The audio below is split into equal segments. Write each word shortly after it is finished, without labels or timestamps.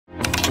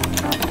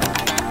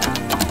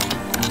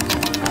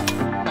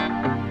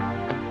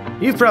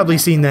You've probably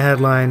seen the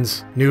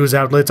headlines. News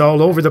outlets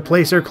all over the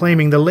place are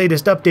claiming the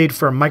latest update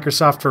from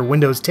Microsoft for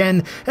Windows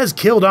 10 has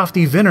killed off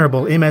the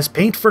venerable MS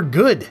Paint for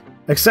good.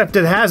 Except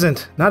it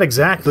hasn't. Not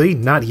exactly,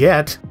 not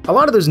yet. A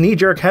lot of those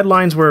knee-jerk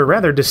headlines were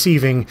rather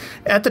deceiving.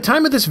 At the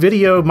time of this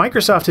video,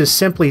 Microsoft has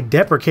simply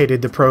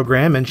deprecated the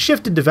program and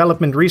shifted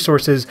development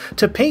resources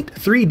to Paint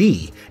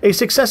 3D, a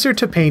successor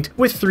to Paint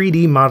with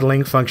 3D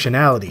modeling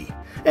functionality.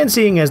 And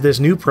seeing as this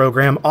new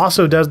program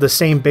also does the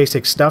same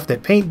basic stuff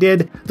that Paint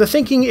did, the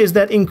thinking is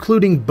that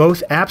including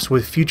both apps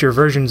with future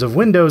versions of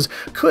Windows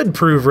could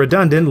prove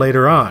redundant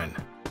later on.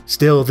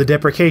 Still, the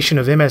deprecation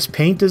of MS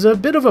Paint is a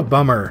bit of a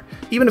bummer.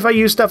 Even if I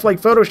use stuff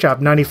like Photoshop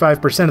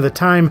 95% of the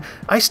time,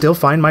 I still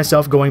find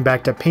myself going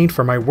back to Paint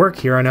for my work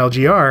here on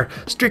LGR,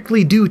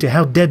 strictly due to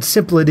how dead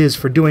simple it is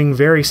for doing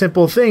very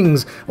simple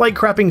things, like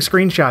cropping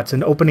screenshots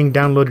and opening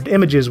downloaded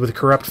images with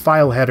corrupt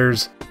file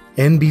headers.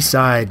 And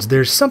besides,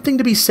 there's something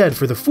to be said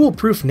for the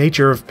foolproof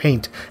nature of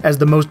Paint as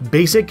the most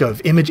basic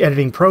of image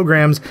editing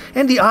programs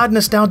and the odd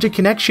nostalgic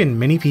connection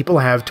many people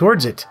have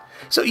towards it.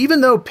 So even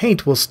though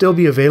Paint will still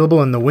be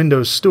available in the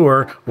Windows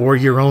Store or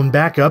your own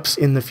backups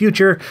in the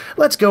future,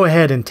 let's go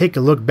ahead and take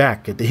a look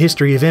back at the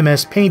history of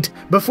MS Paint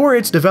before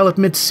its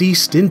development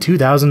ceased in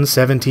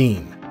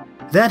 2017.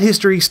 That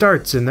history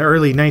starts in the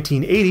early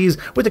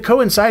 1980s with the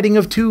coinciding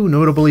of two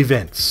notable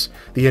events: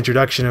 the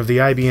introduction of the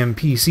IBM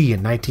PC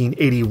in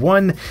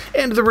 1981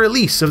 and the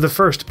release of the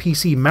first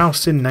PC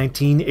mouse in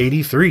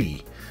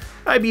 1983.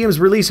 IBM's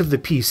release of the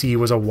PC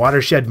was a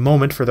watershed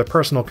moment for the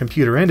personal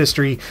computer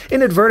industry,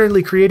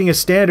 inadvertently creating a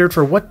standard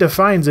for what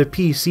defines a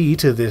PC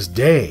to this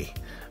day.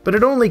 But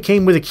it only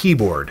came with a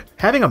keyboard.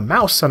 Having a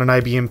mouse on an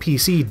IBM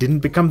PC didn't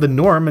become the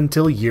norm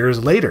until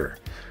years later.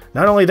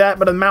 Not only that,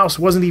 but a mouse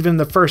wasn't even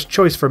the first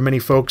choice for many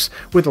folks,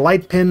 with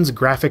light pens,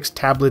 graphics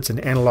tablets,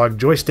 and analog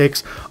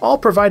joysticks all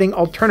providing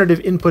alternative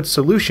input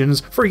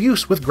solutions for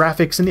use with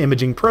graphics and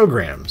imaging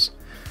programs.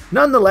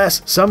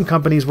 Nonetheless, some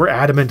companies were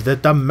adamant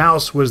that the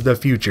mouse was the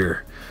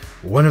future.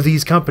 One of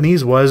these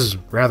companies was,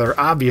 rather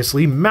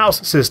obviously,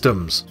 Mouse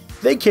Systems.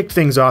 They kicked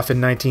things off in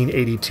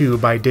 1982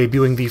 by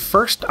debuting the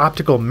first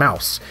optical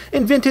mouse,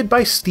 invented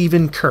by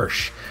Stephen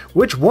Kirsch,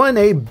 which won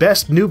a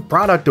Best New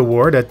Product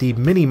award at the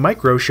Mini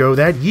Micro Show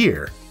that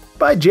year.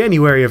 By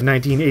January of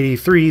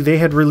 1983, they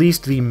had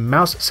released the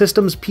Mouse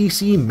Systems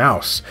PC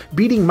Mouse,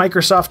 beating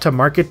Microsoft to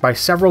market by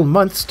several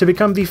months to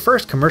become the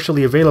first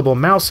commercially available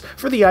mouse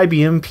for the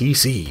IBM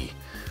PC.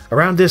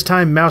 Around this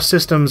time, Mouse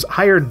Systems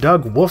hired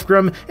Doug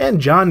Wolfgram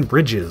and John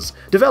Bridges,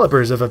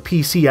 developers of a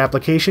PC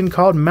application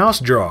called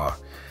MouseDraw.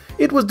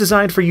 It was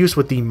designed for use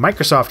with the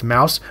Microsoft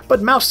mouse,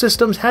 but Mouse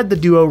Systems had the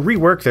duo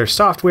rework their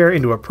software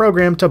into a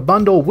program to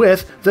bundle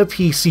with the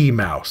PC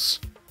mouse.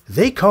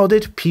 They called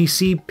it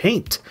PC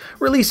Paint,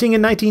 releasing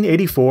in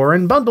 1984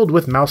 and bundled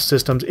with Mouse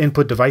Systems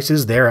input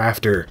devices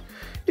thereafter.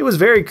 It was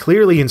very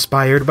clearly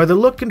inspired by the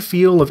look and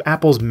feel of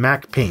Apple's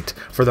Mac Paint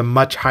for the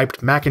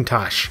much-hyped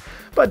Macintosh,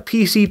 but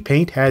PC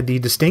Paint had the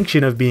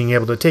distinction of being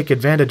able to take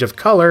advantage of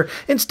color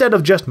instead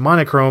of just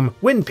monochrome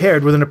when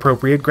paired with an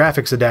appropriate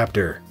graphics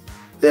adapter.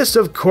 This,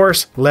 of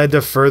course, led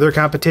to further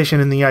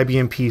competition in the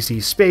IBM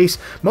PC space,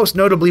 most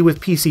notably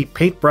with PC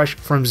Paintbrush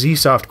from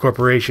ZSoft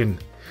Corporation.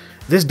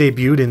 This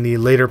debuted in the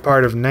later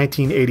part of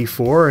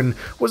 1984 and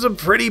was a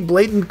pretty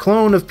blatant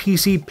clone of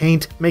PC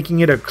Paint, making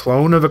it a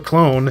clone of a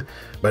clone,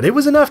 but it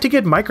was enough to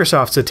get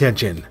Microsoft's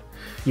attention.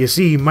 You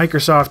see,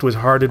 Microsoft was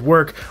hard at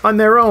work on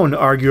their own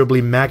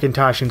arguably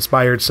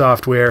Macintosh-inspired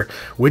software,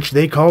 which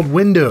they called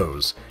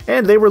Windows,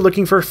 and they were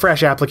looking for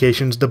fresh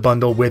applications to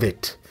bundle with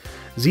it.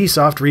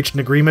 ZSoft reached an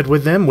agreement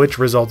with them, which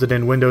resulted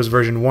in Windows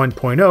version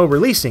 1.0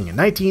 releasing in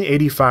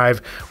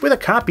 1985 with a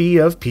copy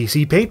of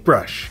PC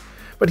Paintbrush.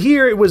 But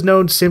here it was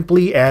known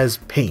simply as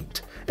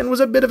Paint, and was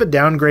a bit of a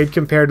downgrade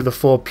compared to the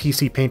full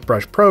PC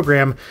Paintbrush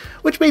program,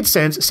 which made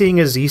sense seeing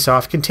as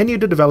ZSoft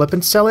continued to develop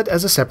and sell it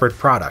as a separate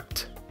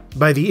product.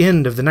 By the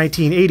end of the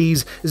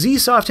 1980s,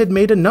 ZSoft had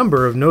made a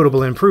number of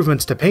notable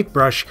improvements to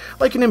Paintbrush,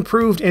 like an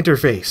improved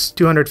interface,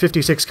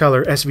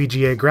 256-color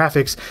SVGA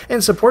graphics,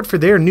 and support for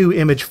their new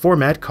image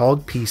format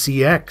called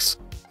PCX.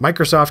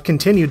 Microsoft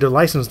continued to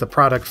license the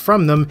product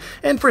from them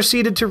and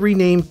proceeded to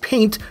rename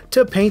Paint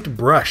to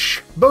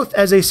Paintbrush, both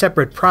as a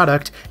separate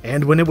product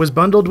and when it was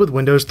bundled with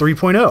Windows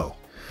 3.0.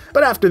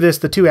 But after this,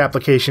 the two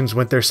applications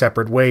went their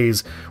separate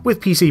ways,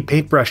 with PC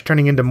Paintbrush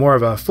turning into more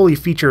of a fully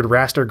featured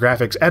raster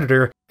graphics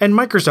editor, and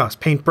Microsoft's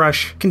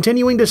Paintbrush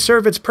continuing to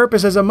serve its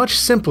purpose as a much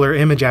simpler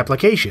image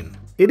application.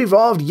 It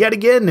evolved yet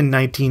again in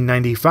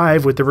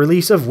 1995 with the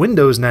release of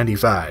Windows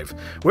 95,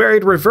 where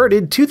it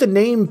reverted to the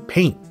name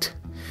Paint.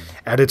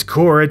 At its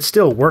core, it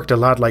still worked a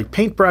lot like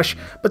Paintbrush,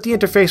 but the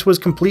interface was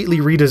completely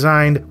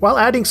redesigned while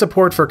adding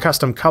support for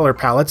custom color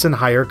palettes and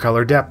higher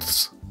color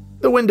depths.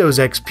 The Windows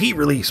XP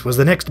release was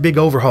the next big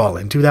overhaul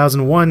in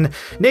 2001,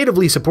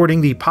 natively supporting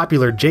the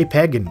popular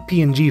JPEG and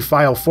PNG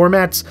file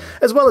formats,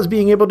 as well as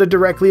being able to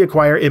directly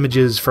acquire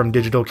images from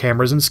digital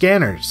cameras and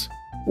scanners.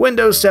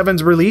 Windows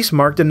 7's release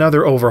marked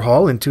another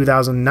overhaul in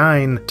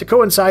 2009 to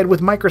coincide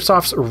with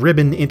Microsoft's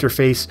Ribbon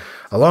interface,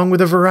 along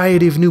with a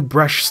variety of new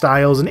brush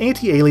styles and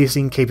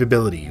anti-aliasing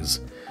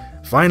capabilities.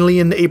 Finally,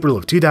 in April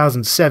of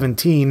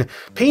 2017,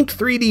 Paint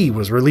 3D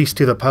was released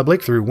to the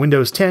public through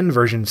Windows 10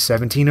 version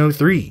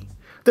 1703.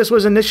 This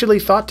was initially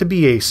thought to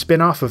be a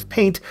spin-off of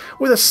Paint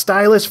with a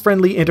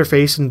stylus-friendly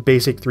interface and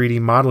basic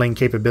 3D modeling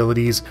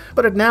capabilities,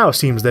 but it now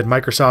seems that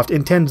Microsoft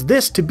intends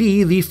this to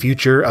be the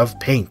future of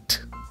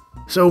Paint.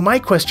 So my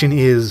question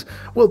is,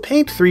 will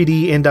Paint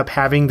 3D end up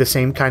having the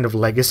same kind of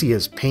legacy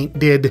as Paint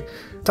did?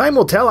 Time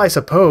will tell, I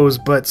suppose,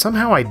 but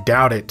somehow I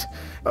doubt it.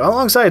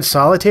 Alongside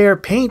Solitaire,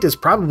 Paint is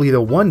probably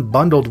the one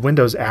bundled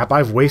Windows app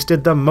I've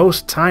wasted the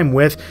most time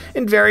with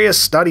in various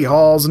study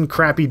halls and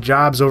crappy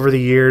jobs over the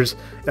years,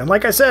 and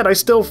like I said, I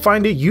still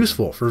find it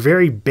useful for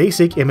very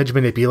basic image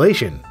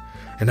manipulation.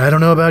 And I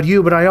don't know about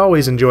you, but I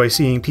always enjoy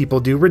seeing people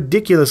do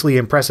ridiculously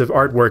impressive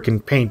artwork in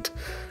Paint.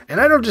 And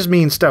I don't just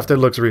mean stuff that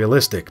looks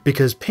realistic,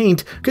 because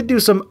Paint could do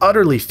some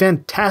utterly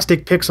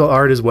fantastic pixel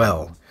art as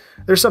well.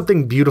 There's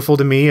something beautiful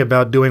to me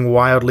about doing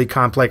wildly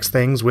complex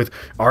things with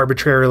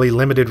arbitrarily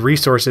limited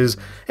resources,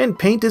 and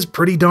Paint is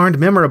pretty darned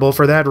memorable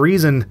for that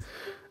reason.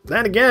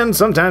 Then again,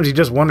 sometimes you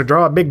just want to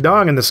draw a big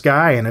dong in the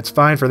sky, and it's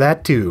fine for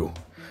that too.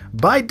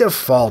 By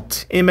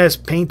default, MS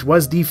Paint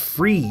was the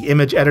free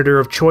image editor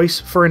of choice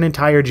for an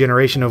entire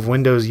generation of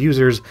Windows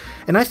users,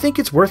 and I think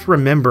it's worth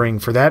remembering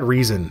for that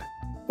reason.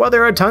 While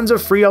there are tons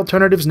of free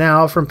alternatives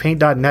now, from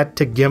Paint.net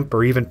to GIMP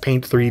or even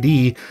Paint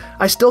 3D,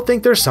 I still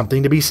think there's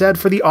something to be said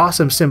for the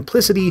awesome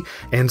simplicity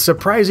and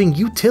surprising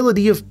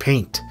utility of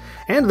Paint,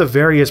 and the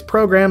various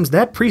programs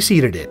that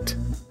preceded it.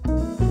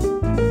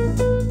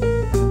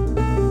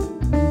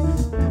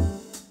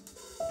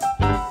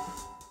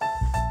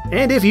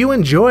 And if you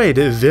enjoyed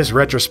this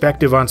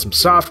retrospective on some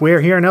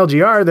software here in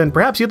LGR, then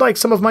perhaps you'd like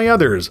some of my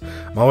others.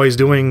 I'm always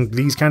doing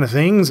these kind of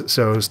things,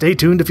 so stay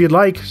tuned if you'd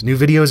like. New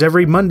videos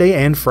every Monday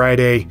and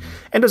Friday.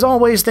 And as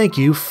always, thank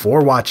you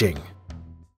for watching.